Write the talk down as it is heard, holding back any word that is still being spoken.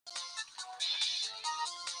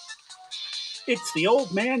It's the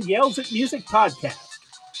Old Man Yells at Music podcast,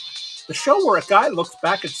 the show where a guy looks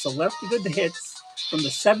back at selected hits from the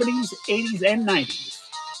 70s, 80s, and 90s.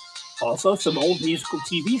 Also, some old musical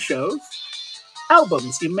TV shows,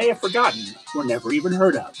 albums you may have forgotten or never even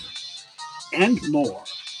heard of, and more.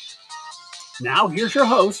 Now, here's your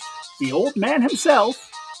host, the old man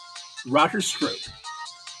himself, Roger Stroop.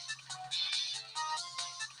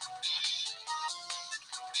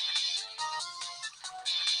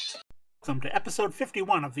 Welcome to episode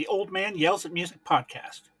 51 of the Old Man Yells at Music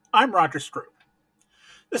podcast. I'm Roger Stroop.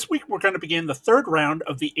 This week we're going to begin the third round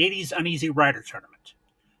of the 80s Uneasy Writer Tournament.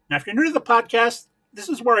 Now, if you're new to the podcast, this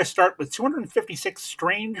is where I start with 256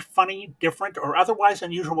 strange, funny, different, or otherwise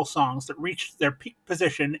unusual songs that reached their peak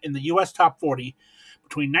position in the U.S. Top 40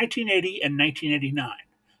 between 1980 and 1989.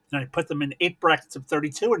 Then I put them in 8 brackets of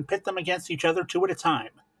 32 and pit them against each other 2 at a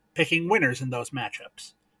time, picking winners in those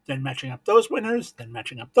matchups. Then matching up those winners, then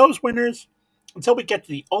matching up those winners, until we get to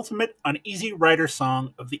the ultimate Uneasy Writer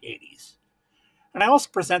song of the 80s. And I also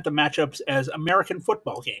present the matchups as American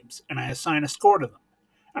football games, and I assign a score to them.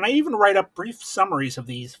 And I even write up brief summaries of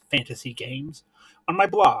these fantasy games on my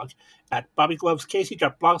blog at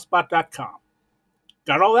bobbyglovescasey.blogspot.com.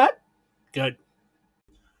 Got all that? Good.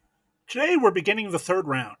 Today we're beginning the third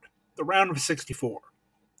round, the round of 64.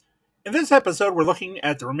 In this episode, we're looking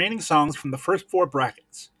at the remaining songs from the first 4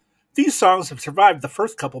 brackets. These songs have survived the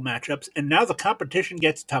first couple matchups, and now the competition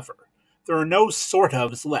gets tougher. There are no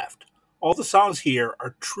sort-ofs left. All the songs here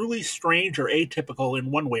are truly strange or atypical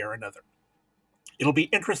in one way or another. It'll be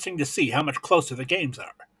interesting to see how much closer the games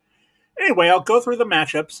are. Anyway, I'll go through the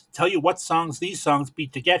matchups, tell you what songs these songs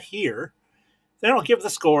beat to get here, then I'll give the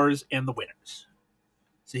scores and the winners.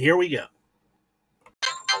 So here we go.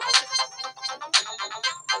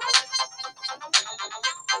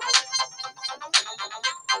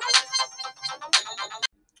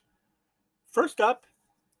 First up,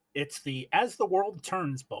 it's the As the World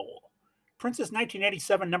Turns Bowl. Prince's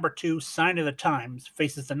 1987 number 2, Sign of the Times,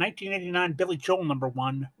 faces the 1989 Billy Joel number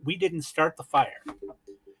 1, We Didn't Start the Fire.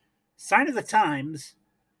 Sign of the Times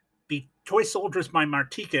beat Toy Soldiers by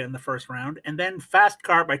Martika in the first round, and then Fast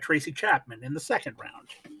Car by Tracy Chapman in the second round.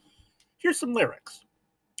 Here's some lyrics.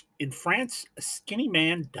 In France, a skinny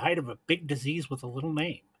man died of a big disease with a little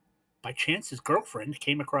name. By chance, his girlfriend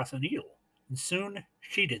came across a needle, and soon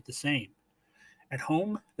she did the same. At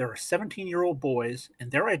home, there are 17-year-old boys,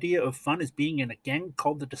 and their idea of fun is being in a gang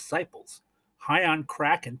called the Disciples, high on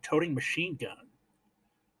crack and toting machine gun.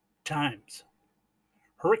 Times.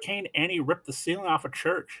 Hurricane Annie ripped the ceiling off a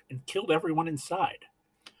church and killed everyone inside.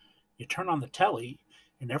 You turn on the telly,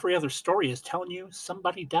 and every other story is telling you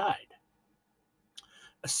somebody died.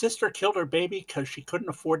 A sister killed her baby because she couldn't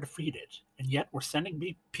afford to feed it, and yet we're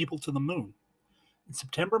sending people to the moon. In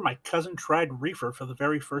September, my cousin tried reefer for the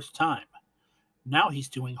very first time. Now he's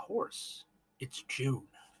doing horse. It's June.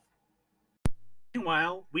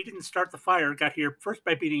 Meanwhile, We Didn't Start the Fire got here first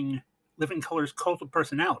by beating Living Colour's Cult of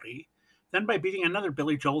Personality, then by beating another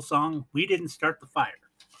Billy Joel song, We Didn't Start the Fire.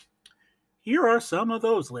 Here are some of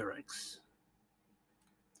those lyrics.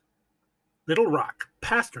 Little Rock,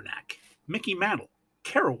 Pasternak, Mickey Mantle,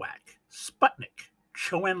 Kerouac, Sputnik,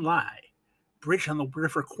 Cho En Lai, Bridge on the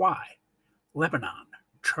River Kwai, Lebanon,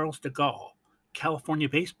 Charles de Gaulle, California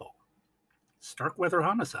Baseball, Starkweather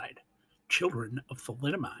Homicide, Children of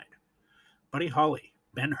Thalidomide, Buddy Holly,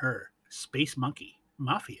 Ben-Hur, Space Monkey,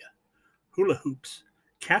 Mafia, Hula Hoops,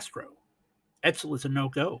 Castro, Edsel is a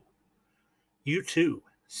No-Go, U2,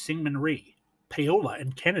 Syngman Rhee, Paola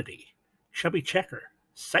and Kennedy, Chubby Checker,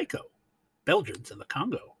 Psycho, Belgians in the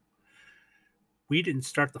Congo. We didn't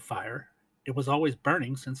start the fire. It was always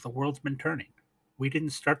burning since the world's been turning. We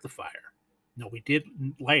didn't start the fire. No, we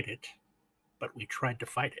didn't light it, but we tried to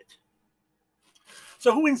fight it.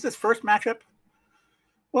 So who wins this first matchup?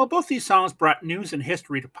 Well, both these songs brought news and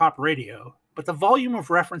history to pop radio, but the volume of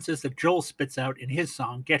references that Joel spits out in his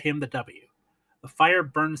song get him the W. The Fire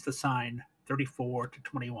Burns the Sign,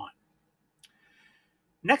 34-21.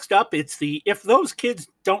 Next up, it's the If Those Kids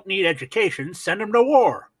Don't Need Education, Send Them to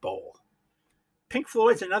War Bowl. Pink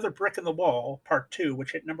Floyd's Another Brick in the Wall, Part 2,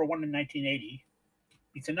 which hit number 1 in 1980,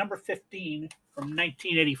 beats a number 15 from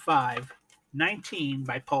 1985, 19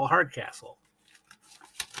 by Paul Hardcastle.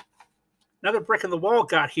 Another Brick in the Wall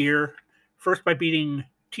got here first by beating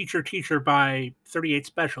Teacher Teacher by 38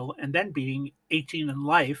 Special and then beating 18 in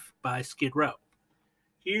Life by Skid Row.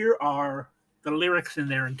 Here are the lyrics in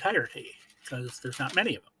their entirety because there's not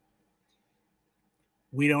many of them.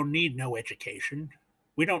 We don't need no education.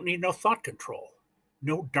 We don't need no thought control.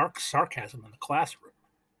 No dark sarcasm in the classroom.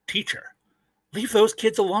 Teacher, leave those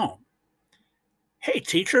kids alone. Hey,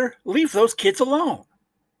 teacher, leave those kids alone.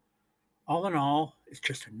 All in all, it's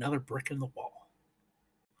just another brick in the wall.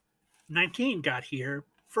 19 got here,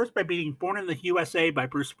 first by beating Born in the USA by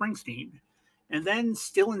Bruce Springsteen, and then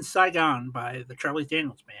Still in Saigon by the Charlie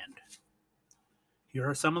Daniels Band. Here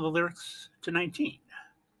are some of the lyrics to 19.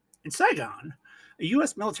 In Saigon, a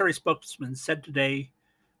U.S. military spokesman said today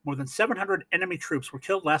more than 700 enemy troops were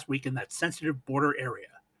killed last week in that sensitive border area.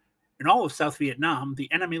 In all of South Vietnam, the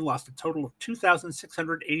enemy lost a total of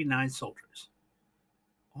 2,689 soldiers.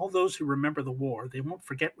 All those who remember the war, they won't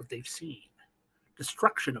forget what they've seen.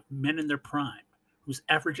 Destruction of men in their prime, whose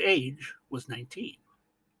average age was 19.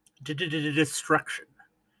 Destruction.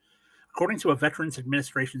 According to a Veterans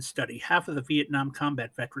Administration study, half of the Vietnam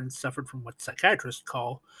combat veterans suffered from what psychiatrists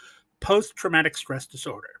call post-traumatic stress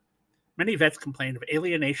disorder. Many vets complain of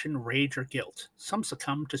alienation, rage, or guilt. Some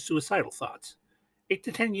succumb to suicidal thoughts. 8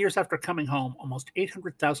 to 10 years after coming home, almost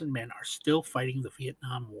 800,000 men are still fighting the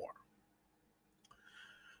Vietnam War.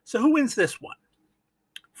 So who wins this one?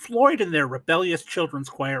 Floyd and their rebellious children's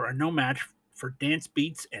choir are no match for dance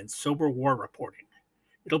beats and sober war reporting.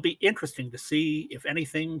 It'll be interesting to see if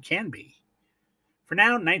anything can be. For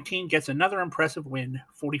now, 19 gets another impressive win,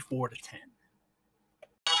 44 to 10.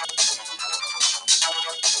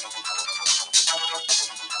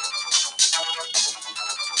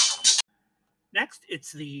 Next,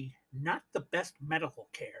 it's the Not the Best Medical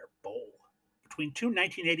Care Bowl between two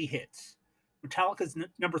 1980 hits. Metallica's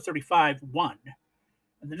number 35 won,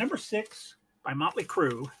 and the number 6 by Motley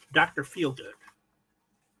Crue, Dr. Feelgood.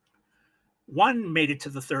 One made it to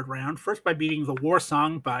the third round, first by beating The War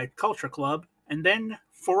Song by Culture Club, and then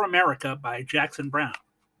For America by Jackson Browne.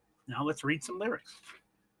 Now let's read some lyrics.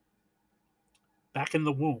 Back in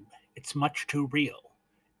the womb, it's much too real.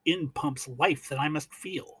 In pumps life that I must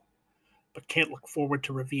feel, but can't look forward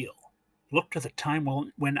to reveal. Look to the time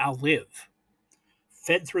when I'll live.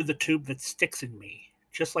 Fed through the tube that sticks in me,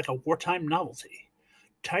 just like a wartime novelty.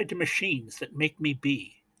 Tied to machines that make me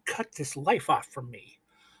be. Cut this life off from me.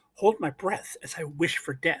 Hold my breath as I wish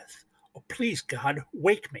for death. Oh, please, God,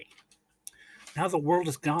 wake me. Now the world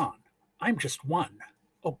is gone. I'm just one.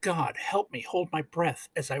 Oh, God, help me hold my breath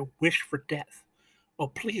as I wish for death. Oh,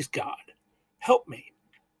 please, God, help me.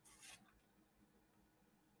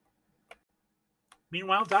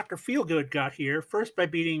 Meanwhile, Dr. Feelgood got here, first by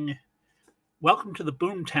beating Welcome to the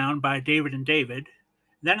Boomtown by David and David.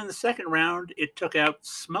 Then in the second round, it took out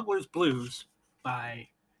Smuggler's Blues by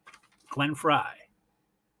Glenn Frey.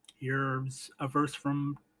 Here's a verse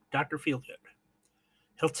from Dr. Feelgood.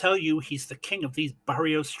 He'll tell you he's the king of these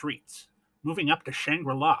barrio streets, moving up to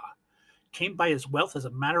Shangri-La. Came by his wealth as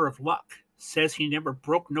a matter of luck. Says he never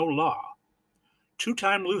broke no law.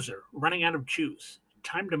 Two-time loser, running out of juice.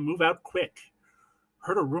 Time to move out quick.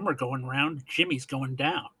 Heard a rumor going round, Jimmy's going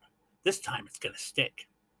down. This time it's gonna stick.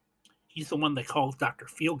 He's the one they call Dr.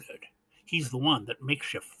 Feelgood. He's the one that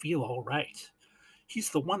makes you feel all right. He's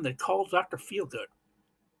the one they call Dr. Feelgood.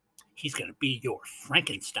 He's gonna be your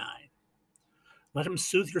Frankenstein. Let him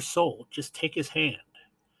soothe your soul. Just take his hand.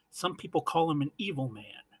 Some people call him an evil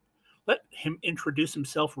man. Let him introduce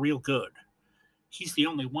himself real good. He's the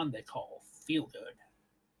only one they call Feelgood.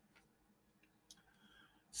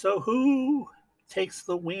 So who takes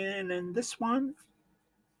the win in this one?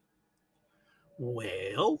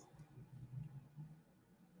 Well,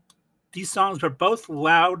 these songs are both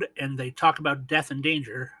loud and they talk about death and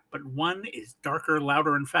danger, but one is darker,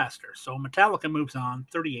 louder, and faster. So Metallica moves on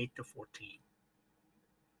 38 to 14.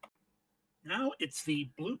 Now it's the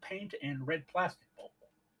Blue Paint and Red Plastic Bowl.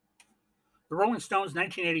 The Rolling Stones'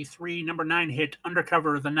 1983 number 9 hit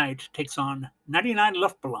Undercover of the Night takes on 99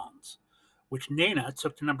 Luftballons, which Nena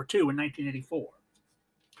took to number 2 in 1984.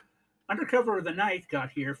 Undercover of the Night got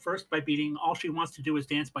here first by beating All She Wants to Do Is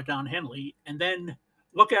Dance by Don Henley, and then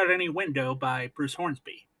Look Out Any Window by Bruce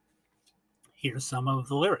Hornsby. Here's some of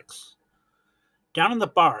the lyrics. Down in the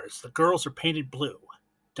bars, the girls are painted blue,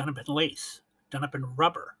 done up in lace, done up in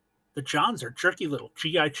rubber. The Johns are jerky little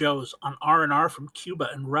G.I. Joes on R&R from Cuba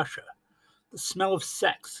and Russia. The smell of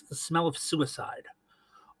sex, the smell of suicide.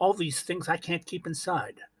 All these things I can't keep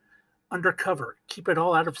inside. Undercover, keep it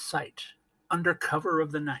all out of sight. Undercover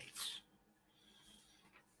of the night.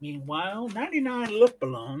 Meanwhile, 99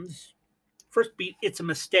 Luftballons first beat It's a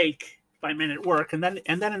Mistake by Men at Work, and then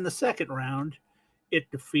in the second round, it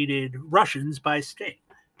defeated Russians by Sting.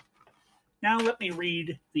 Now let me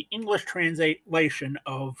read the English translation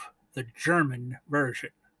of the German version.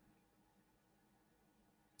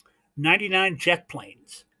 99 jet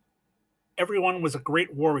planes. Everyone was a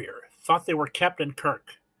great warrior, thought they were Captain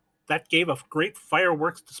Kirk. That gave a great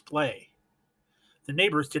fireworks display. The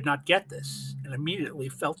neighbors did not get this and immediately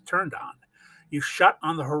felt turned on. You shot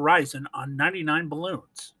on the horizon on 99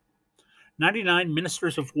 balloons. 99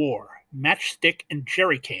 ministers of war, matchstick and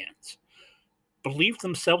jerry cans, believed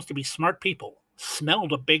themselves to be smart people,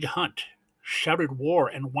 smelled a big hunt, shouted war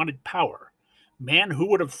and wanted power. Man, who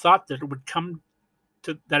would have thought that it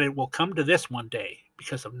will come to this one day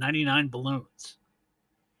because of 99 balloons.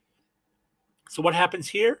 So what happens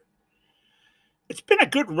here? It's been a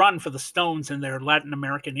good run for the Stones and their Latin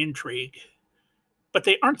American intrigue, but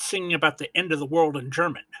they aren't singing about the end of the world in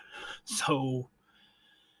German. So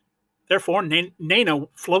therefore, Nano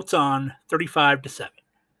floats on 35-7.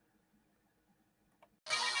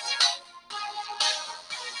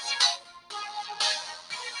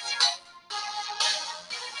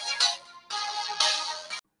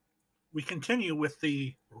 We continue with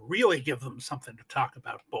the really give them something to talk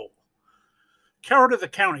about bowl. Coward of the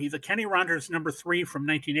County, the Kenny Rogers number 3 from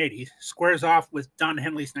 1980, squares off with Don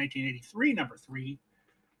Henley's 1983 number 3,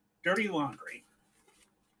 Dirty Laundry.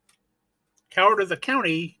 Coward of the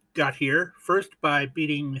County got here first by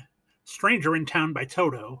beating Stranger in Town by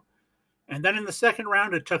Toto, and then in the second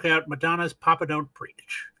round it took out Madonna's Papa Don't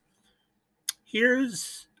Preach.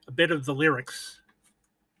 Here's a bit of the lyrics,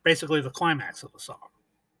 basically the climax of the song.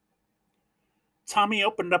 Tommy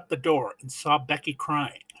opened up the door and saw Becky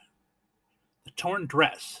crying. The torn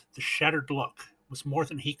dress, the shattered look, was more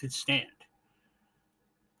than he could stand.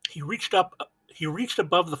 He reached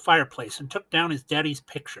above the fireplace and took down his daddy's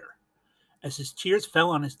picture. As his tears fell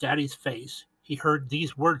on his daddy's face, he heard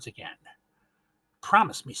these words again.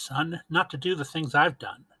 Promise me, son, not to do the things I've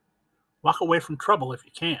done. Walk away from trouble if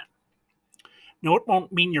you can. No, it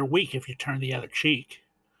won't mean you're weak if you turn the other cheek.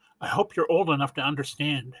 I hope you're old enough to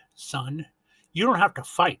understand, son. You don't have to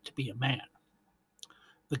fight to be a man.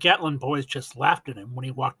 The Gatlin boys just laughed at him when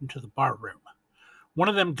he walked into the bar room. One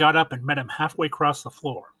of them got up and met him halfway across the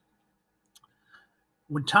floor.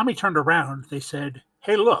 When Tommy turned around, they said,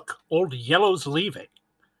 Hey, look, old Yellow's leaving.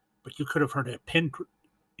 But you could have heard a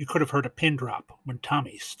pin drop when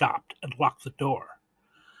Tommy stopped and locked the door.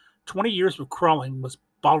 20 years of crawling was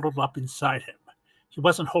bottled up inside him. He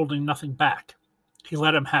wasn't holding nothing back. He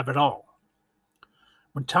let him have it all.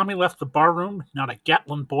 When Tommy left the barroom, not a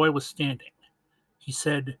Gatlin boy was standing. He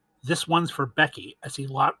said, This one's for Becky, as he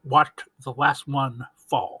watched the last one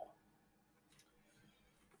fall.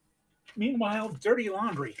 Meanwhile, Dirty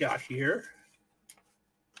Laundry got here.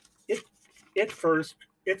 It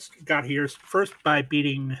got here first by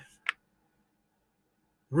beating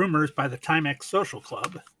Rumors by the Timex Social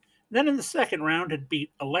Club. Then in the second round, it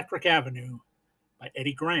beat Electric Avenue by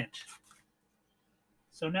Eddie Grant.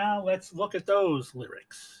 So now let's look at those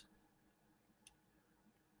lyrics.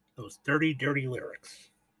 Those dirty, dirty lyrics.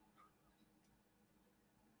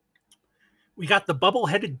 We got the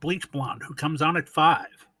bubble-headed bleach blonde who comes on at 5.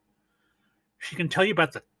 She can tell you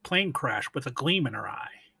about the plane crash with a gleam in her eye.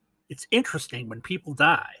 It's interesting when people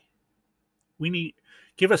die.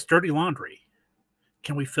 Give us dirty laundry.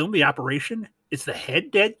 Can we film the operation? Is the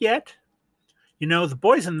head dead yet? You know, the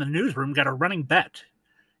boys in the newsroom got a running bet.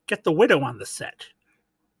 Get the widow on the set.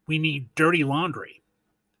 We need dirty laundry.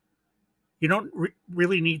 You don't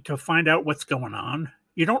really need to find out what's going on.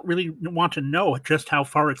 You don't really want to know just how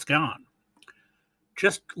far it's gone.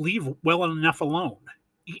 Just leave well enough alone.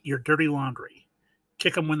 Eat your dirty laundry.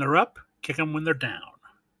 Kick them when they're up, kick them when they're down.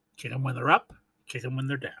 Kick them when they're up, kick them when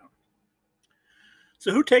they're down.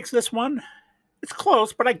 So who takes this one? It's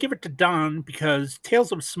close, but I give it to Don because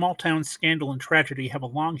tales of small-town scandal and tragedy have a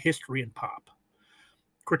long history in pop.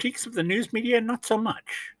 Critiques of the news media, not so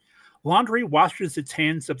much. Laundry washes its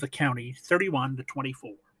hands of the county, 31-24.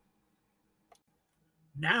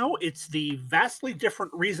 Now it's the vastly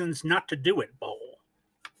different reasons not to do it bowl.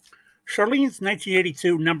 Charlene's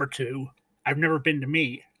 1982 number 2, I've Never Been to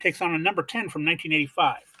Me, takes on a number 10 from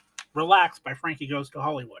 1985, Relax by Frankie Goes to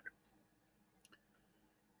Hollywood.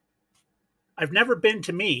 I've Never Been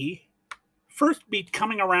to Me first beat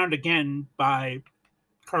Coming Around Again by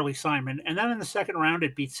Carly Simon, and then in the second round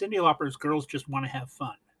it beat Cyndi Lauper's Girls Just Want to Have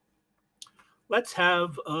Fun. Let's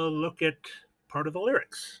have a look at part of the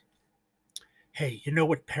lyrics. Hey, you know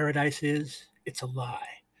what paradise is? It's a lie.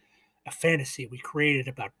 A fantasy we created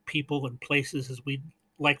about people and places as we'd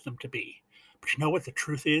like them to be. But you know what the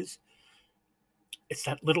truth is? It's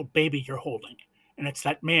that little baby you're holding. And it's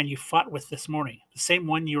that man you fought with this morning. The same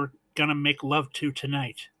one you're gonna make love to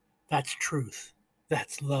tonight. That's truth.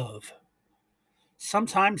 That's love.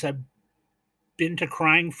 Sometimes I've been to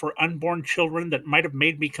crying for unborn children that might have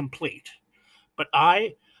made me complete. But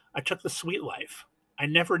I took the sweet life. I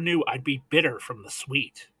never knew I'd be bitter from the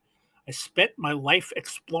sweet. I spent my life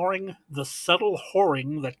exploring the subtle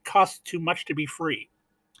whoring that costs too much to be free.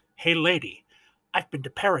 Hey lady, I've been to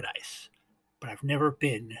paradise, but I've never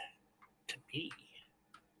been to me.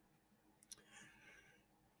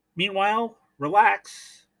 Meanwhile,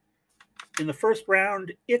 Relax. In the first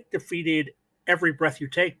round, it defeated Every Breath You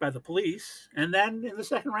Take by the Police, and then in the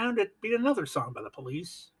second round, it beat another song by the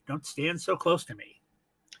Police, Don't Stand So Close to Me.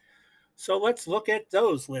 So let's look at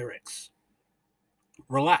those lyrics.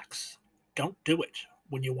 Relax. Don't do it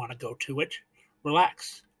when you want to go to it.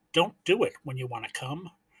 Relax. Don't do it when you want to come.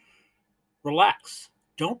 Relax.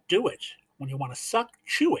 Don't do it when you want to suck,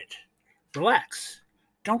 chew it. Relax.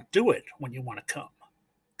 Don't do it when you want to come.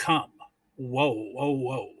 Come. Whoa, whoa,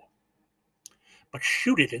 whoa. But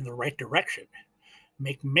shoot it in the right direction.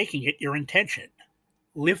 Making it your intention.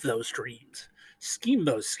 Live those dreams. Scheme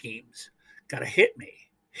those schemes. Gotta hit me.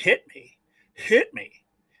 Hit me. Hit me.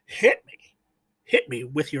 Hit me. Hit me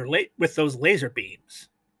with with those laser beams.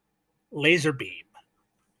 Laser beam.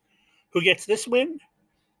 Who gets this win?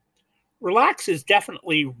 Relax is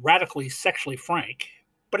definitely radically sexually frank,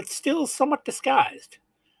 but it's still somewhat disguised.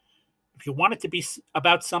 If you want it to be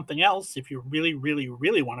about something else, if you really, really,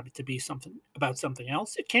 really want it to be something about something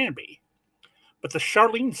else, it can be. But the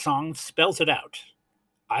Charlene song spells it out.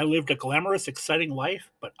 I lived a glamorous, exciting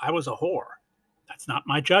life, but I was a whore. That's not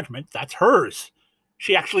my judgment, that's hers.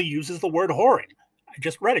 She actually uses the word whoring. I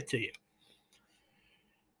just read it to you.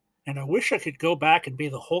 And I wish I could go back and be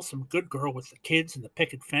the wholesome good girl with the kids and the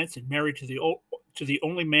picket fence and married to the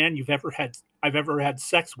only man I've ever had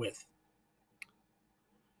sex with.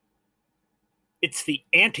 It's the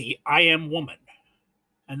anti-I am woman.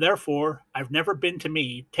 And therefore, I've never been to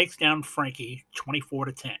me takes down Frankie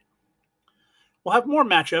 24-10. We'll have more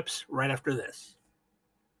matchups right after this.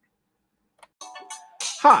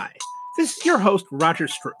 Hi, this is your host, Roger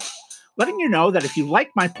Stroop, letting you know that if you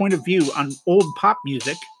like my point of view on old pop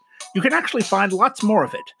music, you can actually find lots more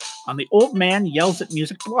of it on the Old Man Yells at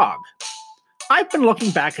Music blog. I've been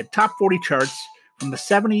looking back at top 40 charts from the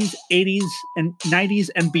 70s, 80s, and 90s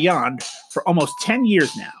and beyond for almost 10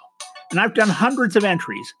 years now, and I've done hundreds of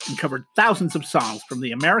entries and covered thousands of songs from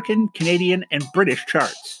the American, Canadian, and British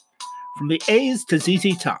charts, from the A's to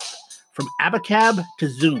ZZ Top, from Abacab to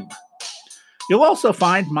Zoom. You'll also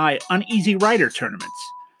find my Uneasy Writer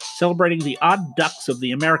tournaments, celebrating the odd ducks of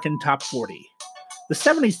the American Top 40. The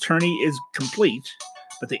 70s tourney is complete,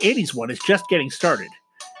 but the 80s one is just getting started,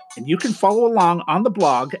 and you can follow along on the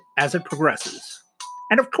blog as it progresses.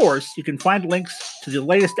 And of course, you can find links to the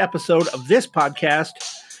latest episode of this podcast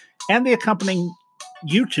and the accompanying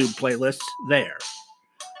YouTube playlists there.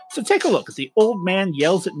 So take a look at the Old Man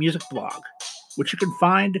Yells at Music blog, which you can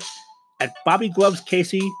find at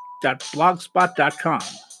bobbyglovescasey.blogspot.com.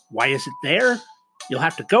 Why is it there? You'll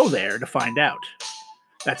have to go there to find out.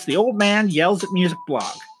 That's the Old Man Yells at Music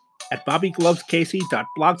blog at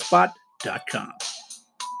bobbyglovescasey.blogspot.com.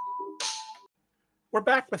 We're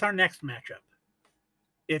back with our next matchup.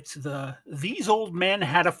 It's the These Old Men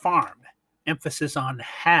Had a Farm, emphasis on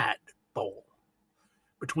had bowl,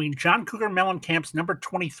 between John Cougar Mellencamp's number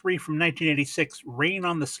 23 from 1986, Rain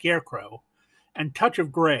on the Scarecrow, and Touch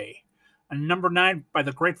of Grey, a number 9 by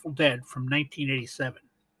the Grateful Dead from 1987.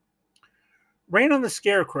 Rain on the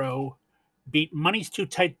Scarecrow beat Money's Too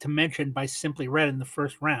Tight to Mention by Simply Red in the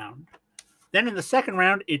first round. Then in the second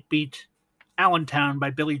round, it beat Allentown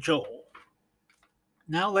by Billy Joel.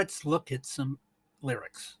 Now let's look at some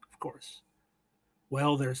lyrics, of course.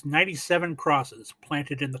 Well, there's 97 crosses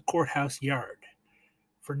planted in the courthouse yard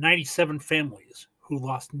for 97 families who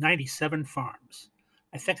lost 97 farms.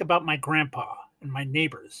 I think about my grandpa and my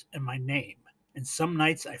neighbors and my name, and some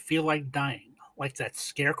nights I feel like dying, like that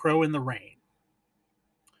scarecrow in the rain.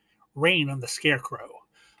 Rain on the scarecrow,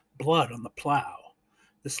 blood on the plow.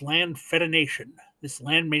 This land fed a nation. This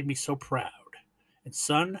land made me so proud. And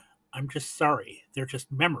son, I'm just sorry. They're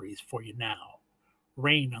just memories for you now.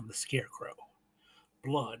 Rain on the scarecrow,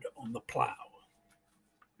 blood on the plow.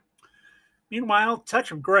 Meanwhile,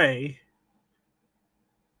 Touch of Grey,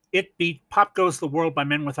 it beat Pop Goes the World by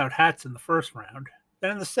Men Without Hats in the first round.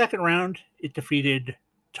 Then in the second round, it defeated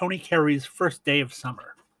Tony Carey's First Day of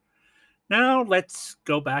Summer. Now let's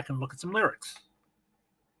go back and look at some lyrics.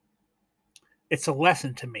 It's a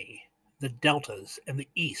lesson to me, the deltas and the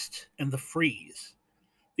east and the freeze,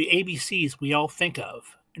 the ABCs we all think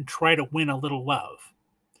of and try to win a little love.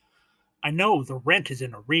 I know the rent is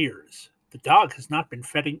in arrears. The dog has not been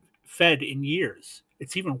fed in years.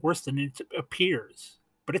 It's even worse than it appears,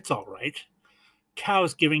 but it's all right.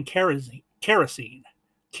 Cows giving kerosene.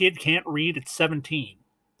 Kid can't read at 17.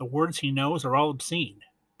 The words he knows are all obscene,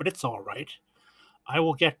 but it's all right. I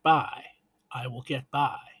will get by. I will get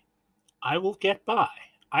by. I will get by.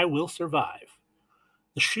 I will survive.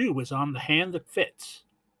 The shoe is on the hand that fits.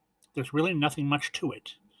 There's really nothing much to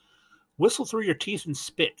it. Whistle through your teeth and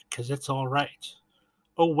spit, 'cause it's all right.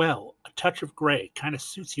 Oh well, a touch of gray kind of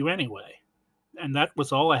suits you anyway. And that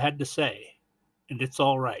was all I had to say. And it's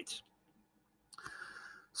all right.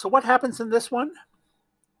 So what happens in this one?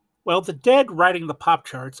 Well, the Dead riding the pop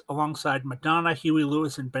charts alongside Madonna, Huey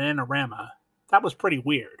Lewis, and Bananarama, that was pretty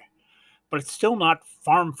weird. But it's still not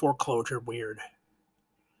farm foreclosure weird.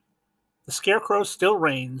 The Scarecrow still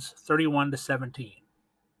reigns 31-17.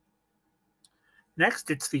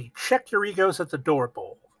 Next, it's the Check Your Egos at the Door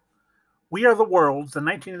Bowl. We Are the World, the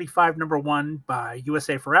 1985 number one by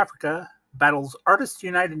USA for Africa, battles Artists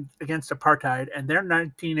United Against Apartheid and their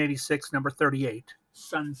 1986 number 38,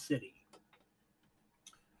 Sun City.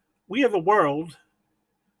 We Are the World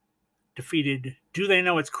defeated Do They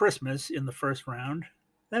Know It's Christmas in the first round.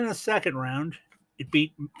 Then in the second round, it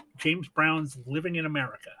beat James Brown's Living in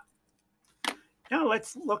America. Now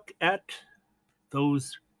let's look at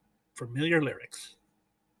those familiar lyrics.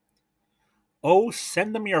 Oh,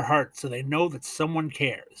 send them your heart so they know that someone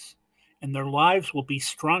cares, and their lives will be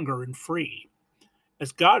stronger and free,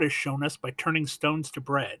 as God has shown us by turning stones to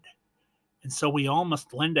bread, and so we all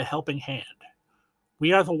must lend a helping hand.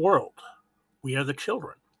 We are the world. We are the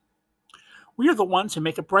children. We are the ones who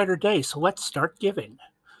make a brighter day, so let's start giving.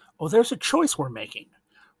 Oh, there's a choice we're making.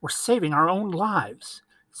 We're saving our own lives.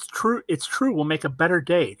 It's true we'll make a better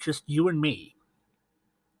day, just you and me.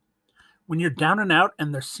 When you're down and out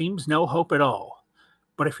and there seems no hope at all,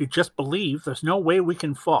 but if you just believe, there's no way we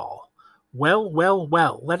can fall. Well, well,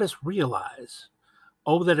 well, let us realize.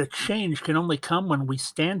 Oh, that a change can only come when we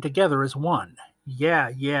stand together as one. Yeah,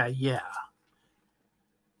 yeah, yeah.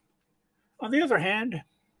 On the other hand,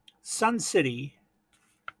 Sun City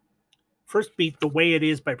first beat The Way It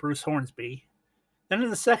Is by Bruce Hornsby. Then in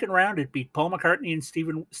the second round, it beat Paul McCartney and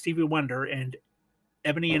Stevie Wonder and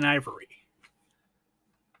Ebony and Ivory.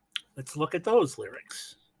 Let's look at those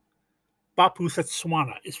lyrics. Bapu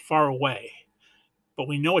Setswana is far away, but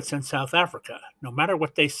we know it's in South Africa, no matter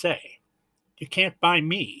what they say. You can't buy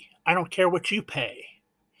me. I don't care what you pay.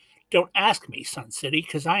 Don't ask me, Sun City,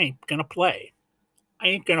 because I ain't gonna play. I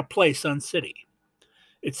ain't gonna play Sun City.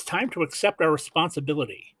 It's time to accept our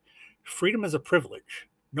responsibility. Freedom is a privilege.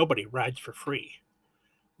 Nobody rides for free.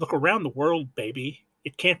 Look around the world, baby.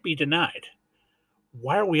 It can't be denied.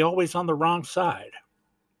 Why are we always on the wrong side?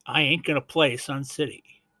 I ain't gonna play Sun City.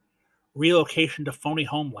 Relocation to phony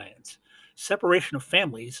homelands. Separation of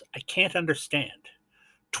families I can't understand.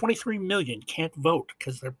 23 million can't vote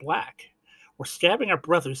because they're black. We're stabbing our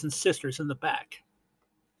brothers and sisters in the back.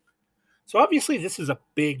 So obviously this is a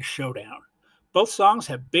big showdown. Both songs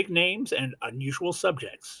have big names and unusual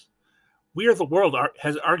subjects. We Are the World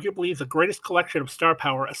has arguably the greatest collection of star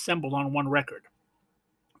power assembled on one record.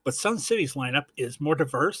 But Sun City's lineup is more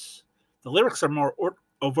diverse, the lyrics are more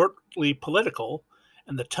overtly political,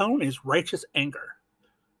 and the tone is righteous anger.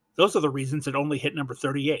 Those are the reasons it only hit number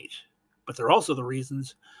 38, but they're also the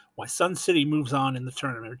reasons why Sun City moves on in the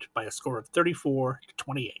tournament by a score of 34-28.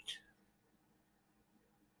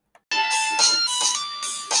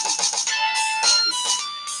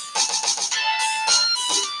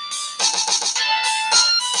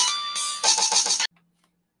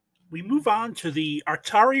 We move on to the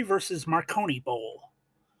Atari versus Marconi Bowl.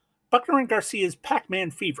 Buckner and Garcia's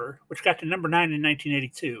Pac-Man Fever, which got to number 9 in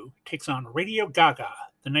 1982, takes on Radio Gaga,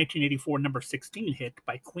 the 1984 number 16 hit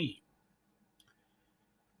by Queen.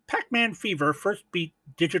 Pac-Man Fever first beat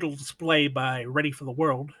Digital Display by Ready for the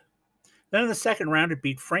World. Then in the second round, it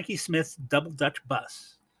beat Frankie Smith's Double Dutch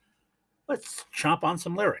Bus. Let's chomp on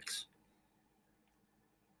some lyrics.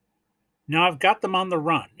 Now I've got them on the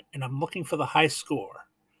run, and I'm looking for the high score.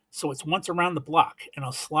 So it's once around the block, and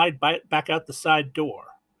I'll slide back out the side door.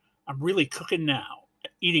 I'm really cooking now,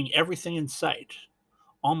 eating everything in sight.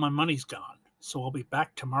 All my money's gone, so I'll be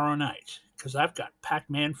back tomorrow night, because I've got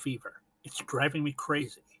Pac-Man fever. It's driving me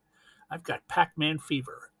crazy. I've got Pac-Man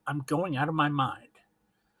fever. I'm going out of my mind.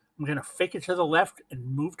 I'm going to fake it to the left and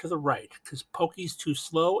move to the right, because Pokey's too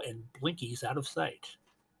slow and Blinky's out of sight.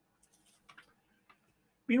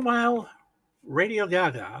 Meanwhile, Radio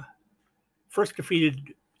Gaga first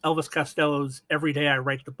defeated Elvis Costello's Every Day I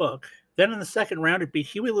Write the Book. Then in the second round, it beat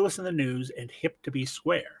Huey Lewis in the News and Hip to Be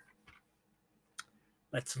Square.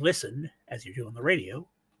 Let's listen, as you do on the radio,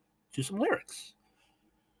 to some lyrics.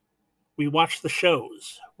 We watch the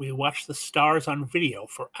shows. We watch the stars on video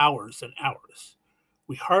for hours and hours.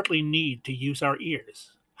 We hardly need to use our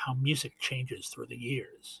ears. How music changes through the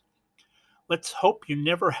years. Let's hope you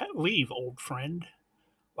never leave, old friend.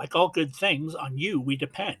 Like all good things, on you we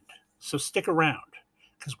depend. So stick around,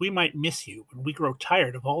 because we might miss you when we grow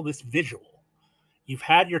tired of all this visual. You've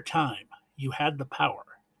had your time. You had the power.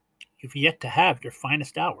 You've yet to have your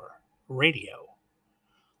finest hour. Radio.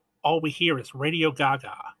 All we hear is Radio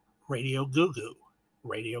Gaga, Radio Goo Goo,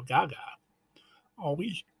 Radio Gaga. All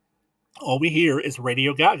we all we hear is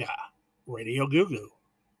Radio Gaga, Radio Goo Goo,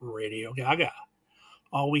 Radio Gaga.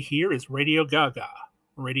 All we hear is Radio Gaga,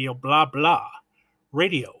 Radio Blah Blah,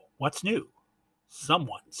 Radio What's New?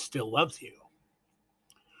 Someone still loves you.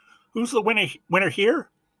 Who's the winner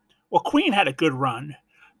here? Well, Queen had a good run,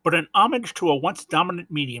 but an homage to a once dominant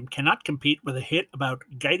medium cannot compete with a hit about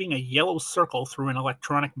guiding a yellow circle through an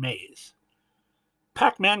electronic maze.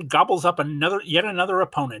 Pac-Man gobbles up yet another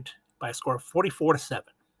opponent by a score of 44-7.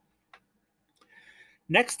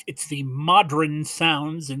 Next, it's the Modern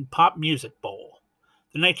Sounds in Pop Music Bowl.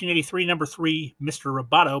 The 1983 number 3, Mr.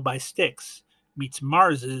 Roboto by Styx, meets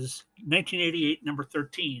Mars's 1988 number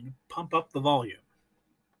 13, Pump Up the Volume.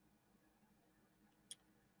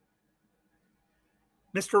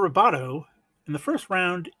 Mr. Roboto, in the first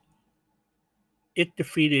round, it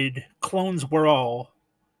defeated Clones We're All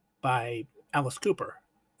by Alice Cooper.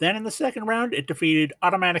 Then in the second round, it defeated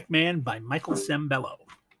Automatic Man by Michael Sembello.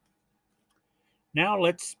 Now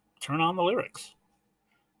let's turn on the lyrics.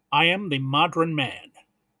 I am the modern man.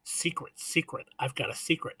 Secret, secret, I've got a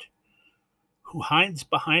secret. Who hides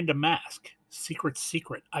behind a mask. Secret,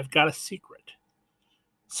 secret, I've got a secret.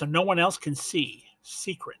 So no one else can see.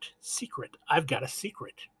 Secret, secret, I've got a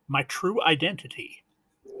secret. My true identity.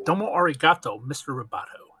 Domo arigato, Mr.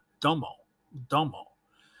 Roboto. Domo, domo.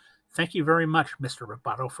 Thank you very much, Mr.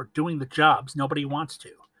 Roboto, for doing the jobs nobody wants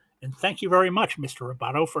to. And thank you very much, Mr.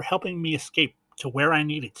 Roboto, for helping me escape to where I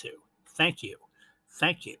needed to. Thank you.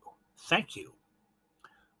 Thank you. Thank you.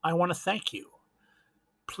 I want to thank you.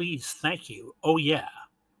 Please, thank you. Oh, yeah.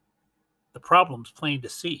 The problem's plain to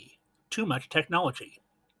see. Too much technology.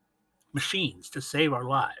 Machines to save our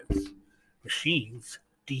lives. Machines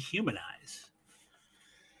dehumanize.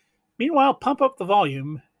 Meanwhile, Pump Up the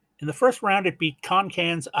Volume. In the first round, it beat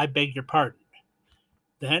Concan's I Beg Your Pardon.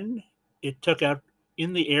 Then it took out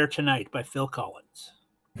In the Air Tonight by Phil Collins.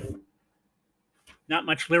 Not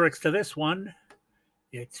much lyrics to this one.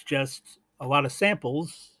 It's just a lot of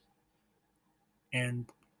samples. And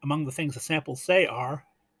among the things the samples say are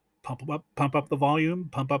pump up the volume,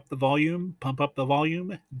 pump up the volume, pump up the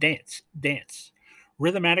volume, dance, dance.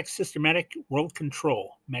 Rhythmatic, systematic, world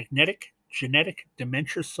control, magnetic, genetic,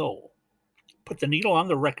 dementia soul. Put the needle on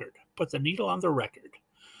the record, put the needle on the record,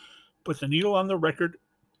 put the needle on the record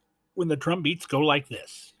when the drum beats go like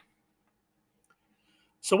this.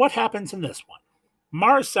 So what happens in this one?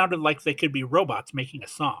 Mars sounded like they could be robots making a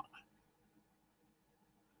song.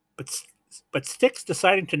 But Styx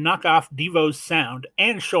deciding to knock off Devo's sound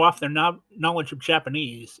and show off their knowledge of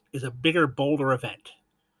Japanese is a bigger, bolder event.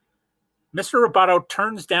 Mr. Roboto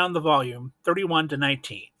turns down the volume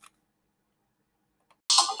 31-19.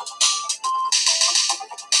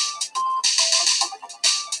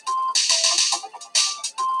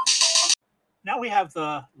 Now we have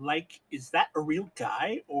the, is that a real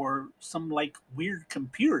guy or some, weird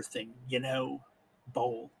computer thing,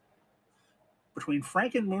 bowl. Between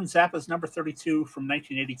Frank and Moon Zappa's number 32 from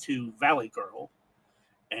 1982, Valley Girl,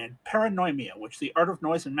 and Paranoia, which the Art of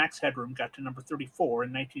Noise and Max Headroom got to number 34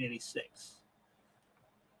 in 1986.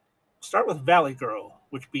 Start with Valley Girl,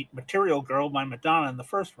 which beat Material Girl by Madonna in the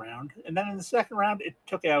first round, and then in the second round it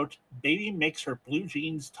took out Baby Makes Her Blue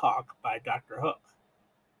Jeans Talk by Dr. Hook.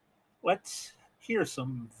 Let's hear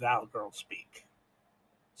some Val Girl speak.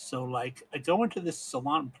 So, I go into this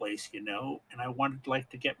salon place, and I wanted,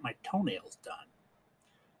 to get my toenails done.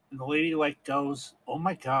 And the lady, goes, oh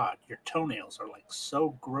my God, your toenails are,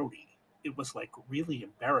 so grody. It was, really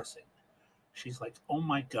embarrassing. She's like, oh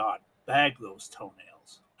my God, bag those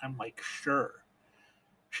toenails. I'm like, sure.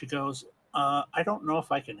 She goes, I don't know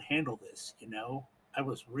if I can handle this, I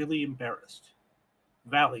was really embarrassed.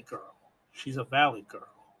 Valley Girl. She's a Valley Girl.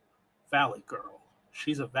 Valley Girl.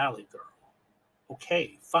 She's a Valley Girl.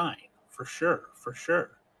 Okay, fine, for sure, for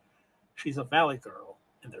sure. She's a Valley Girl,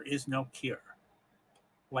 and there is no cure.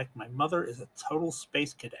 My mother is a total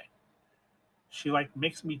space cadet. She,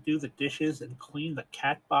 makes me do the dishes and clean the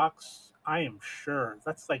cat box. I am sure.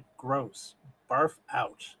 That's, gross. Barf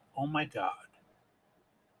out. Oh, my God.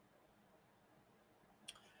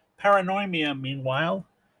 Paranoia, meanwhile,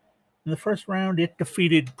 in the first round, it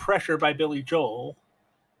defeated Pressure by Billy Joel.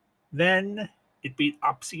 Then it beat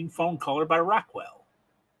Obscene Phone Caller by Rockwell.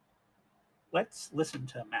 Let's listen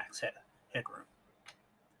to Max Headroom.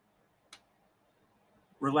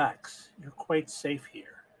 Relax, you're quite safe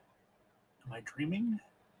here. Am I dreaming?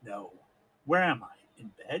 No. Where am I? In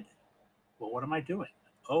bed? Well, what am I doing?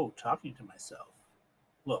 Oh, talking to myself.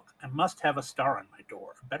 Look, I must have a star on my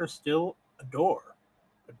door. Better still, a door.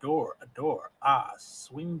 A door, a door. Ah,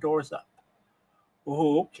 swing doors up.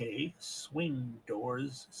 Oh, okay. Swing,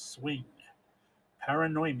 doors, swing.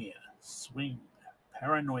 Paranoia, swing.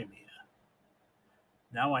 Paranoia.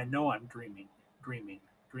 Now I know I'm dreaming, dreaming,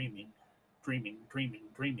 dreaming, dreaming, dreaming,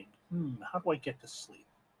 dreaming. How do I get to sleep?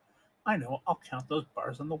 I know, I'll count those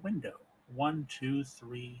bars on the window. 1, 2,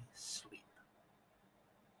 3, sleep.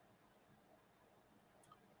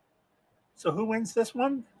 So who wins this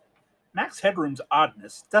one? Max Headroom's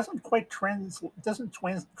oddness doesn't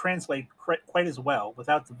translate quite as well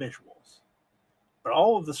without the visuals. But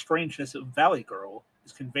all of the strangeness of Valley Girl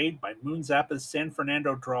is conveyed by Moon Zappa's San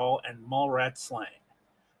Fernando drawl and Mallrat slang.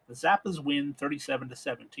 The Zappas win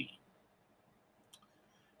 37-17.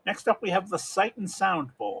 Next up, we have the Sight and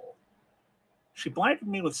Sound Bowl. She Blinded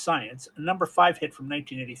Me with Science, a number 5 hit from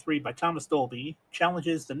 1983 by Thomas Dolby,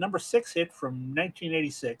 challenges the number 6 hit from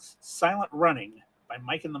 1986, Silent Running, by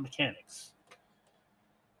Mike and the Mechanics.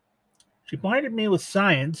 She Blinded Me with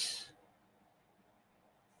Science.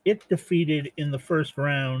 It defeated in the first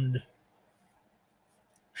round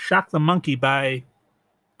Shock the Monkey by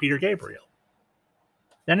Peter Gabriel.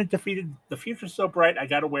 Then it defeated The Future's So Bright I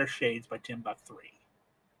Gotta Wear Shades by Tim Buck 3.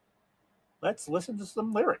 Let's listen to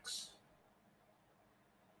some lyrics.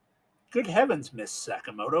 Good heavens, Miss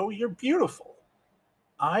Sakamoto, you're beautiful.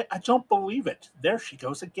 I don't believe it. There she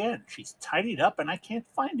goes again. She's tidied up and I can't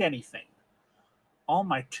find anything. All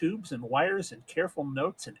my tubes and wires and careful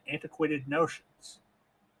notes and antiquated notions.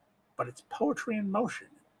 But it's poetry in motion,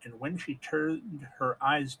 and when she turned her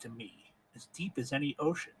eyes to me, as deep as any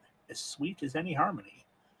ocean, as sweet as any harmony,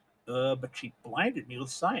 but she blinded me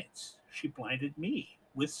with science. She blinded me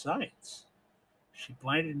with science. She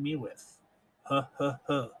blinded me with huh, huh,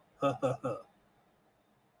 huh, huh, huh, huh.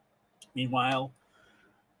 Meanwhile,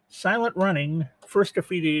 Silent Running first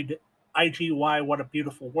defeated IGY What a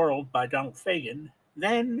Beautiful World by Donald Fagen.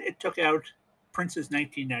 Then it took out Prince's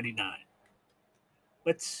 1999.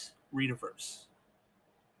 Let's read a verse.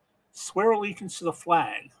 Swear allegiance to the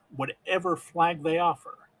flag, whatever flag they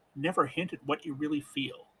offer. Never hint at what you really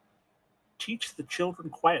feel. Teach the children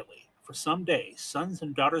quietly, for some day sons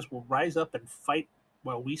and daughters will rise up and fight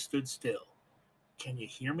while we stood still. Can you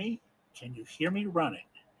hear me? Can you hear me running?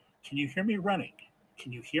 Can you hear me running?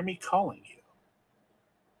 Can you hear me calling you?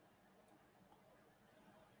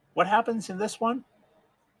 What happens in this one?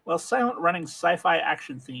 Well, Silent Running's sci-fi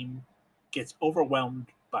action theme gets overwhelmed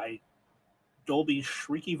by Dolby's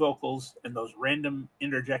shrieky vocals and those random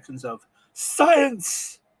interjections of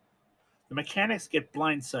science. The Mechanics get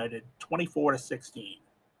blindsided 24-16.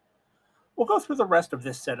 We'll go through the rest of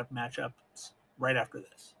this set of matchups right after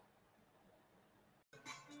this.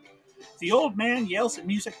 The Old Man Yells at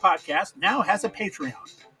Music podcast now has a Patreon.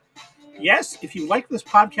 Yes, if you like this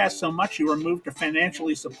podcast so much you were moved to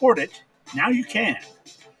financially support it, now you can.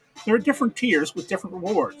 There are different tiers with different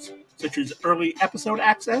rewards, such as early episode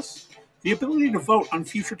access, the ability to vote on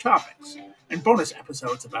future topics, and bonus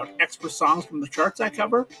episodes about extra songs from the charts I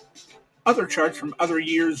cover, other charts from other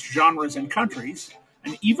years, genres, and countries,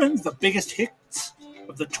 and even the biggest hits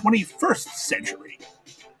of the 21st century.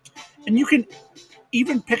 And you can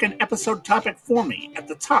even pick an episode topic for me at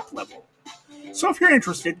the top level. So if you're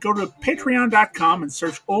interested, go to patreon.com and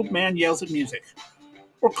search Old Man Yells at Music,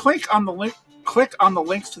 or click on the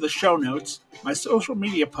links to the show notes, my social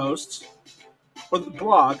media posts, or the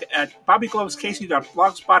blog at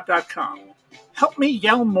bobbyglovescasey.blogspot.com. Help me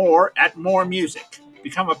yell more at more music.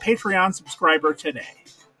 Become a Patreon subscriber today.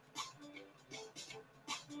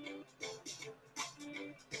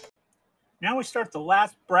 Now we start the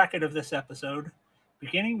last bracket of this episode,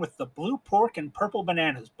 beginning with the Blue Pork and Purple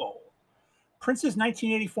Bananas Bowl. Prince's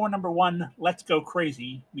 1984 number 1, Let's Go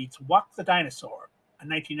Crazy, meets Walk the Dinosaur, a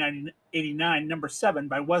 1989 number 7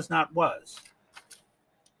 by Was Not Was.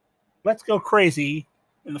 Let's Go Crazy,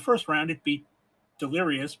 in the first round it beat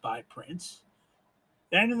Delirious by Prince.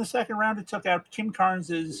 Then in the second round it took out Kim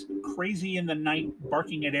Carnes' Crazy in the Night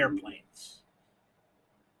Barking at Airplanes.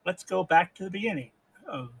 Let's go back to the beginning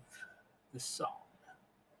of this song.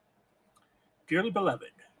 Dearly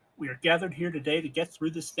beloved, we are gathered here today to get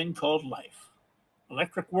through this thing called life.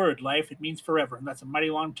 Electric word, life, it means forever, and that's a mighty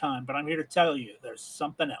long time, but I'm here to tell you there's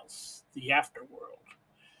something else, the afterworld.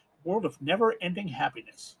 A world of never-ending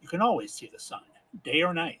happiness. You can always see the sun, day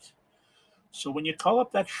or night. So when you call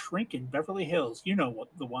up that shrink in Beverly Hills, you know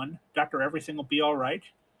what, the one, Dr. Everything Will Be All Right.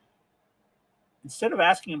 Instead of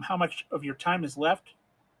asking him how much of your time is left,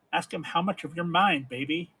 ask him how much of your mind,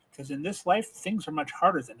 baby, because in this life, things are much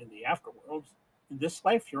harder than in the afterworld. In this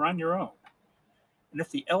life, you're on your own. And if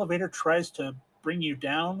the elevator tries to bring you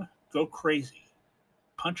down, go crazy.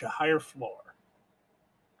 Punch a higher floor.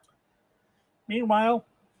 Meanwhile,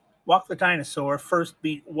 Walk the Dinosaur first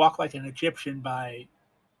beat Walk Like an Egyptian by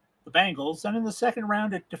the Bangles, and in the second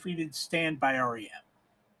round it defeated Stand by REM.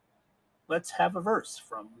 Let's have a verse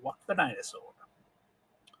from Walk the Dinosaur.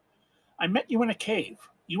 I met you in a cave.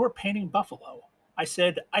 You were painting buffalo. I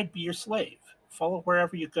said I'd be your slave, follow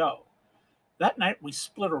wherever you go. That night we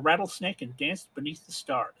split a rattlesnake and danced beneath the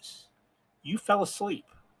stars. You fell asleep.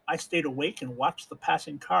 I stayed awake and watched the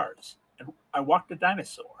passing cars. And I walked a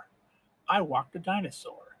dinosaur. I walked a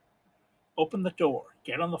dinosaur. Open the door.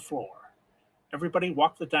 Get on the floor. Everybody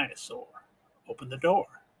walk the dinosaur. Open the door.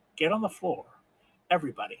 Get on the floor.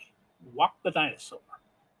 Everybody walk the dinosaur.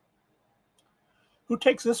 Who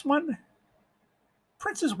takes this one?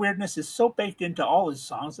 Prince's weirdness is so baked into all his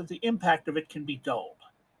songs that the impact of it can be dulled.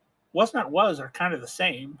 Was Not Was are kind of the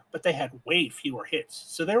same, but they had way fewer hits,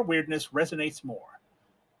 so their weirdness resonates more.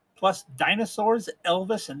 Plus, Dinosaurs,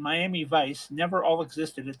 Elvis, and Miami Vice never all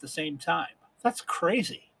existed at the same time. That's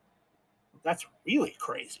crazy. That's really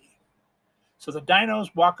crazy. So the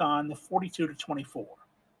Dinos walk on 42-24.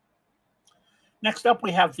 Next up,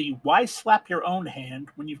 we have the Why Slap Your Own Hand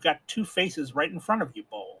When You've Got Two Faces Right in Front of You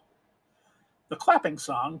bowl. The clapping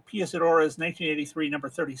song, Pia Zadora's 1983 number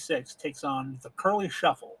 36, takes on The Curly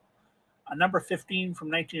Shuffle, a number 15 from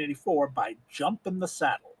 1984 by Jump in the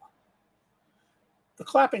Saddle. The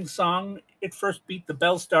clapping song, it first beat the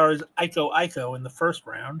Bell Stars' Iko Iko in the first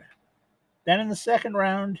round. Then in the second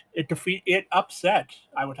round, it upset,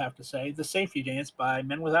 I would have to say, the Safety Dance by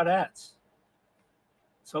Men Without Hats.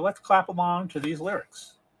 So let's clap along to these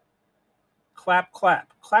lyrics. Clap,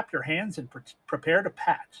 clap. Clap your hands and prepare to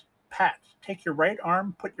pat. Pat. Take your right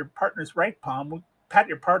arm, pat your partner's right palm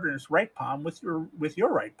with your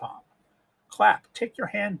right palm. Clap. Take your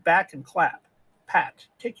hand back and clap. Pat.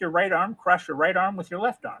 Take your right arm, cross your right arm with your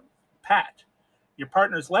left arm. Pat. Your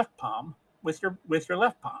partner's left palm with your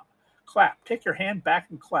left palm. Clap. Take your hand back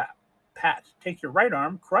and clap. Pat. Take your right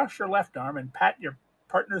arm, cross your left arm, and pat your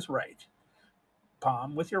partner's right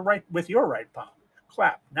palm with your right palm.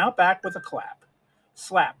 Clap. Now back with a clap.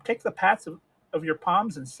 Slap. Take the pats of your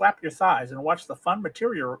palms and slap your thighs and watch the fun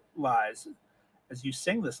materialize as you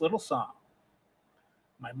sing this little song.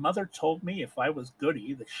 My mother told me if I was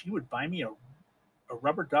goody that she would buy me a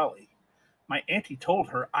rubber dolly. My auntie told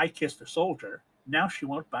her I kissed a soldier. Now she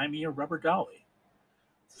won't buy me a rubber dolly.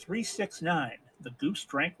 369. The goose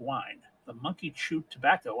drank wine. The monkey chewed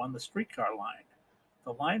tobacco on the streetcar line.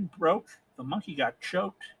 The line broke, the monkey got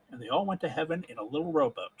choked, and they all went to heaven in a little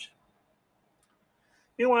rowboat.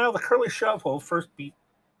 Meanwhile, the Curly Shuffle first beat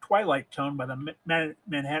Twilight Tone by the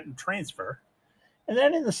Manhattan Transfer, and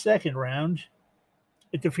then in the second round,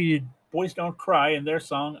 it defeated Boys Don't Cry in their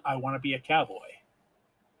song I Want to Be a Cowboy.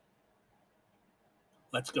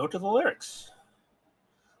 Let's go to the lyrics.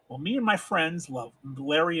 Well, me and my friends love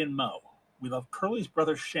Larry and Moe. We love Curly's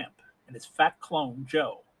brother Shemp and his fat clone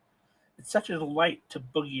Joe. It's such a delight to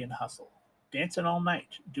boogie and hustle, dancing all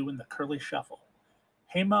night, doing the Curly Shuffle.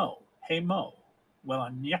 Hey Mo, well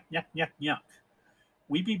on yuck, yuck, yuck, yuck.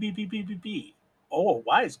 We be. Oh, a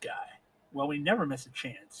wise guy. Well, we never miss a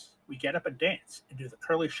chance. We get up and dance and do the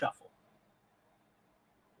Curly Shuffle.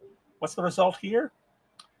 What's the result here?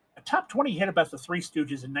 A top 20 hit about the Three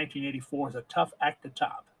Stooges in 1984 is a tough act to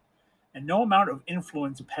top, and no amount of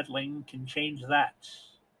influence peddling can change that.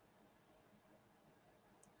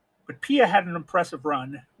 But Pia had an impressive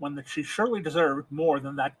run, one that she surely deserved more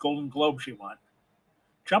than that Golden Globe she won.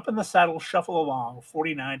 Jump in the Saddle, shuffle along,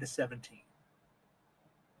 49-17.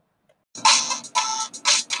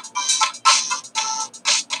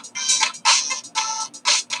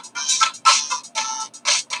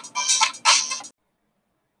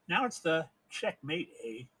 Now it's the Checkmate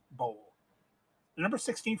A Bowl. The number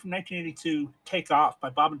 16 from 1982, Take Off by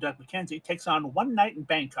Bob and Doug McKenzie, takes on One Night in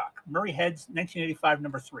Bangkok, Murray Head's 1985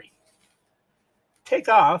 number 3. Take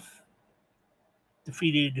Off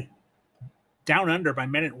defeated Down Under by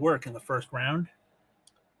Men at Work in the first round.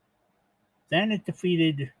 Then it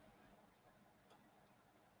defeated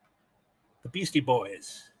the Beastie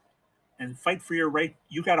Boys and Fight for Your Right.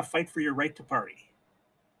 You Gotta Fight for Your Right to Party.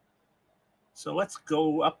 So let's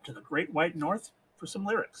go up to the Great White North for some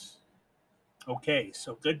lyrics. Okay,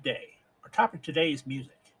 so good day. Our topic today is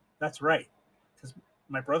music. That's right, because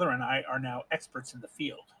my brother and I are now experts in the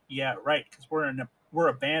field. Yeah, right, because we're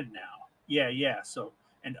a band now. Yeah. So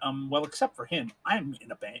well, except for him, I'm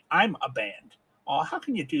in a band. I'm a band. Oh, how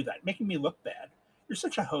can you do that? Making me look bad. You're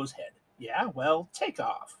such a hosehead. Yeah, well, take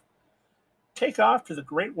off. Take off to the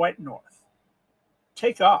Great White North.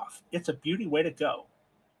 Take off. It's a beauty way to go.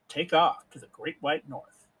 Take off to the Great White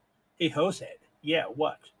North. Hey, hosehead. Yeah,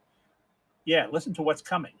 what? Yeah, listen to what's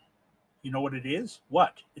coming. You know what it is?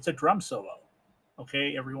 What? It's a drum solo.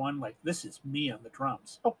 Okay, everyone, like, this is me on the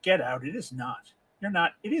drums. Oh, get out. It is not. You're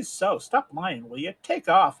not. It is so. Stop lying, will you? Take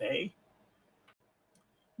off, eh?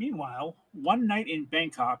 Meanwhile, One Night in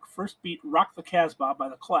Bangkok first beat Rock the Casbah by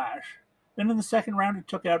The Clash. Then in the second round, it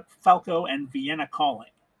took out Falco and Vienna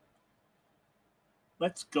Calling.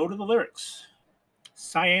 Let's go to the lyrics.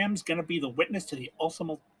 Siam's gonna be the witness to the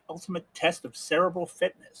ultimate test of cerebral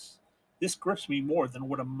fitness. This grips me more than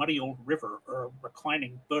would a muddy old river or a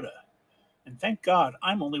reclining Buddha. And thank God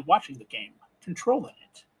I'm only watching the game, controlling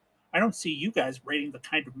it. I don't see you guys rating the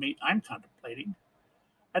kind of mate I'm contemplating.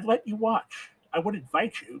 I'd let you watch. I would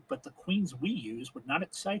invite you, but the queens we use would not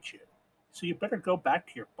excite you. So you better go back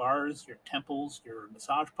to your bars, your temples, your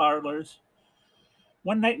massage parlors.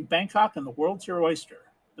 One night in Bangkok and the world's your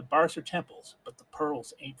oyster. The bars are temples, but the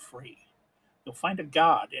pearls ain't free. You'll find a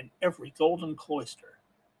god in every golden cloister.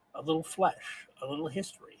 A little flesh, a little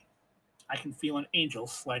history. I can feel an angel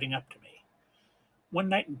sliding up to me. One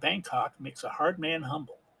night in Bangkok makes a hard man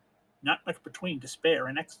humble. Not much between despair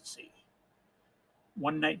and ecstasy.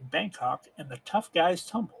 One night in Bangkok and the tough guys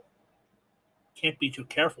tumble. Can't be too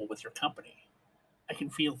careful with your company. I can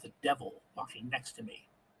feel the devil walking next to me.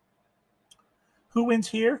 Who wins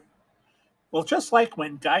here? Well, just like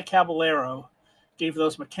when Guy Caballero gave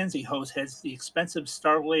those Mackenzie hose heads the expensive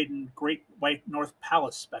star-laden Great White North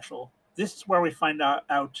Palace special, this is where we find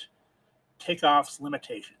out Takeoff's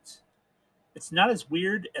limitations. It's not as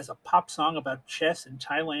weird as a pop song about chess in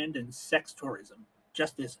Thailand and sex tourism.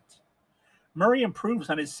 Just isn't. Murray improves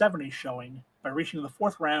on his 70s showing by reaching the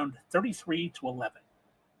fourth round 33-11.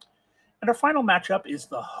 And our final matchup is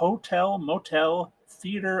the Hotel Motel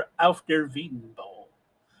Theater Auf der Wieden Bowl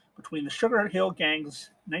between the Sugar Hill Gang's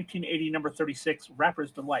 1980 number 36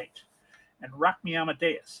 Rapper's Delight and Rock Me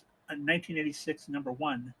Amadeus, a 1986 number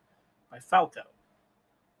 1 by Falco.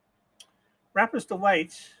 Rapper's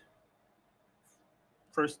Delight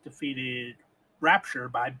first defeated Rapture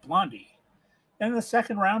by Blondie. Then in the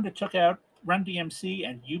second round, it took out Run DMC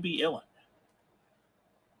and UB Illin.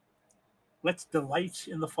 Let's delight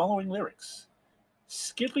in the following lyrics.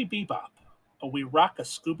 Skiddly bebop, oh we rock a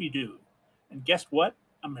Scooby-Doo. And guess what,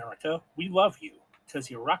 America, we love you.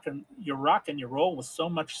 Because you rock and you roll with so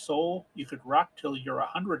much soul, you could rock till you're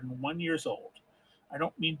 101 years old. I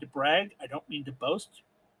don't mean to brag, I don't mean to boast,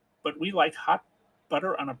 but we like hot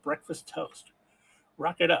butter on a breakfast toast.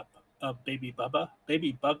 Rock it up, baby Bubba,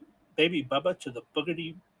 baby Bubba to the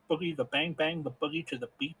boogity boogie, the bang bang, the boogie to the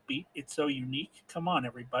beat beat. It's so unique. Come on,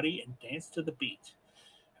 everybody, and dance to the beat.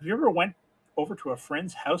 Have you ever went over to a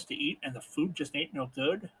friend's house to eat and the food just ain't no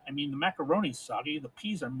good? I mean, the macaroni's soggy, the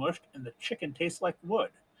peas are mushed, and the chicken tastes like wood.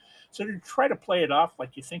 So to try to play it off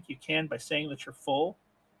like you think you can by saying that you're full,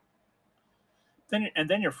 then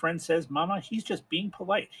your friend says, "Mama, he's just being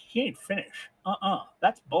polite. He ain't finished.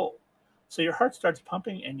 That's bull." So your heart starts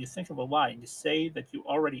pumping and you think of a lie and you say that you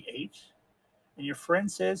already ate. And your friend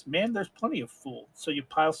says, "Man, there's plenty of food." So you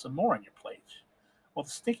pile some more on your plate. While the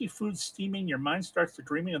stinky food's steaming, your mind starts to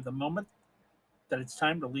dreaming of the moment that it's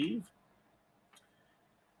time to leave.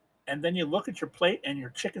 And then you look at your plate and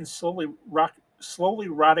your chicken's slowly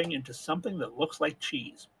rotting into something that looks like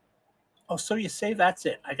cheese. Oh, so you say that's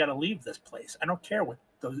it. I gotta leave this place. I don't care what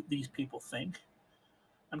these people think.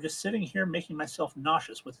 I'm just sitting here making myself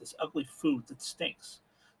nauseous with this ugly food that stinks.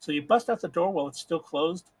 So you bust out the door while it's still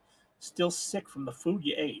closed, still sick from the food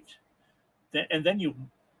you ate. Then you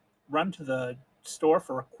run to the store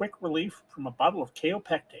for a quick relief from a bottle of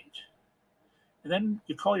kaopectate. And then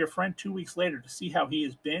you call your friend 2 weeks later to see how he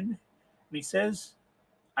has been. And he says,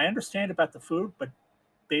 "I understand about the food, but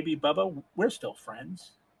baby Bubba, we're still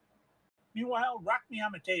friends." Meanwhile, Rock Me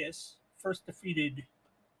Amadeus first defeated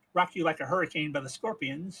Rock You Like a Hurricane by the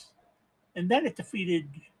Scorpions, and then it defeated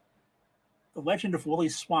The Legend of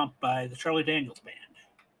Woolly's Swamp by the Charlie Daniels Band.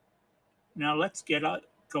 Now let's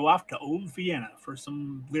go off to old Vienna for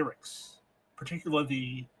some lyrics,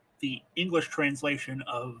 particularly the English translation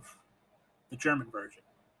of the German version.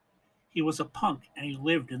 He was a punk and he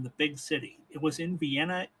lived in the big city. It was in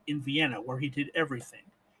Vienna, where he did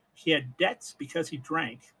everything. He had debts because he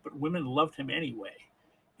drank, but women loved him anyway.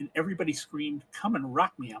 And everybody screamed, "Come and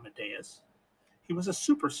rock me, Amadeus." He was a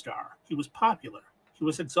superstar. He was popular. He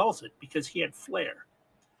was exalted because he had flair.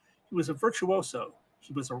 He was a virtuoso.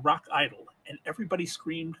 He was a rock idol. And everybody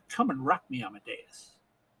screamed, "Come and rock me, Amadeus."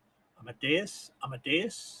 Amadeus,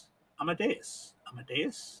 Amadeus, Amadeus,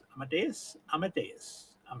 Amadeus, Amadeus,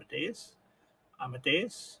 Amadeus, Amadeus,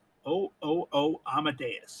 Amadeus, oh, oh, oh,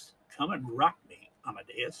 Amadeus. Come and rock me,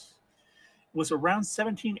 Amadeus. It was around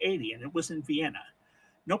 1780 and it was in Vienna.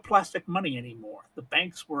 No plastic money anymore. The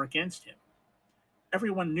banks were against him.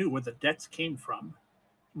 Everyone knew where the debts came from.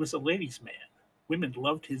 He was a ladies' man. women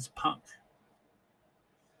loved his punk.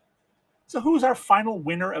 So who's our final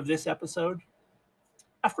winner of this episode?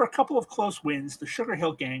 After a couple of close wins, the Sugar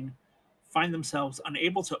Hill Gang find themselves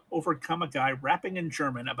unable to overcome a guy rapping in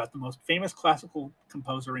German about the most famous classical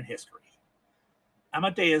composer in history.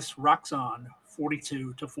 Amadeus rocks on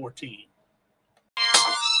 42-14.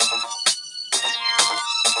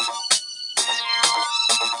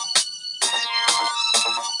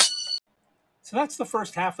 So that's the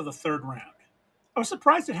first half of the third round. I was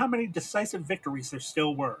surprised at how many decisive victories there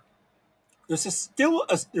still were. There's still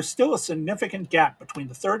a significant gap between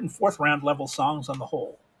the third and fourth round level songs on the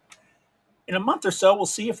whole. In a month or so, we'll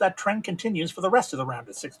see if that trend continues for the rest of the round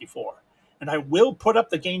at 64. And I will put up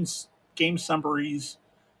the game summaries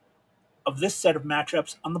of this set of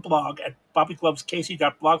matchups on the blog at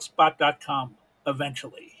bobbyglovescasey.blogspot.com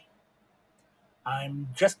eventually. I'm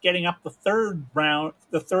just getting up the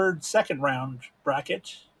second round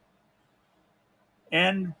bracket.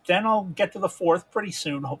 And then I'll get to the fourth pretty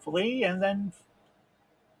soon, hopefully, and then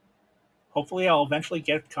hopefully I'll eventually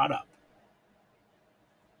get caught up.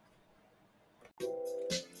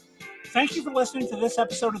 Thank you for listening to this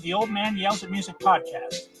episode of the Old Man Yells at Music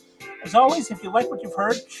podcast. As always, if you like what you've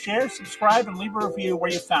heard, share, subscribe, and leave a review where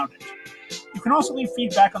you found it. You can also leave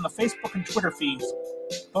feedback on the Facebook and Twitter feeds,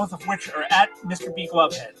 both of which are at Mr. B.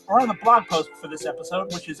 Glovehead, or on the blog post for this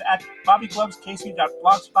episode, which is at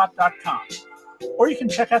bobbyglovescasey.blogspot.com. Or you can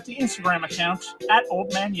check out the Instagram account at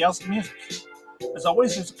Old Man Yells at Music. As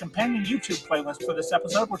always, there's a companion YouTube playlist for this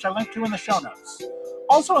episode, which I link to in the show notes.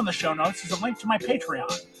 Also in the show notes is a link to my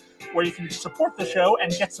Patreon, where you can support the show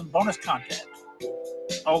and get some bonus content.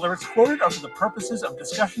 All lyrics quoted are for the purposes of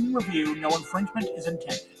discussion and review. No infringement is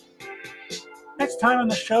intended. Next time on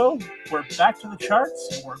the show, we're back to the charts,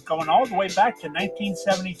 and we're going all the way back to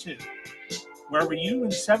 1972. Where were you in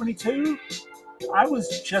 72? I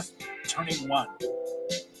was just turning 1.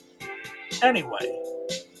 Anyway,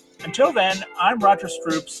 until then, I'm Roger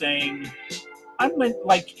Stroop saying, I'm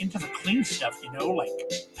like into the clean stuff, like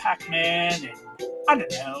Pac-Man and, I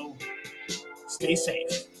don't know, stay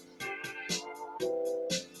safe.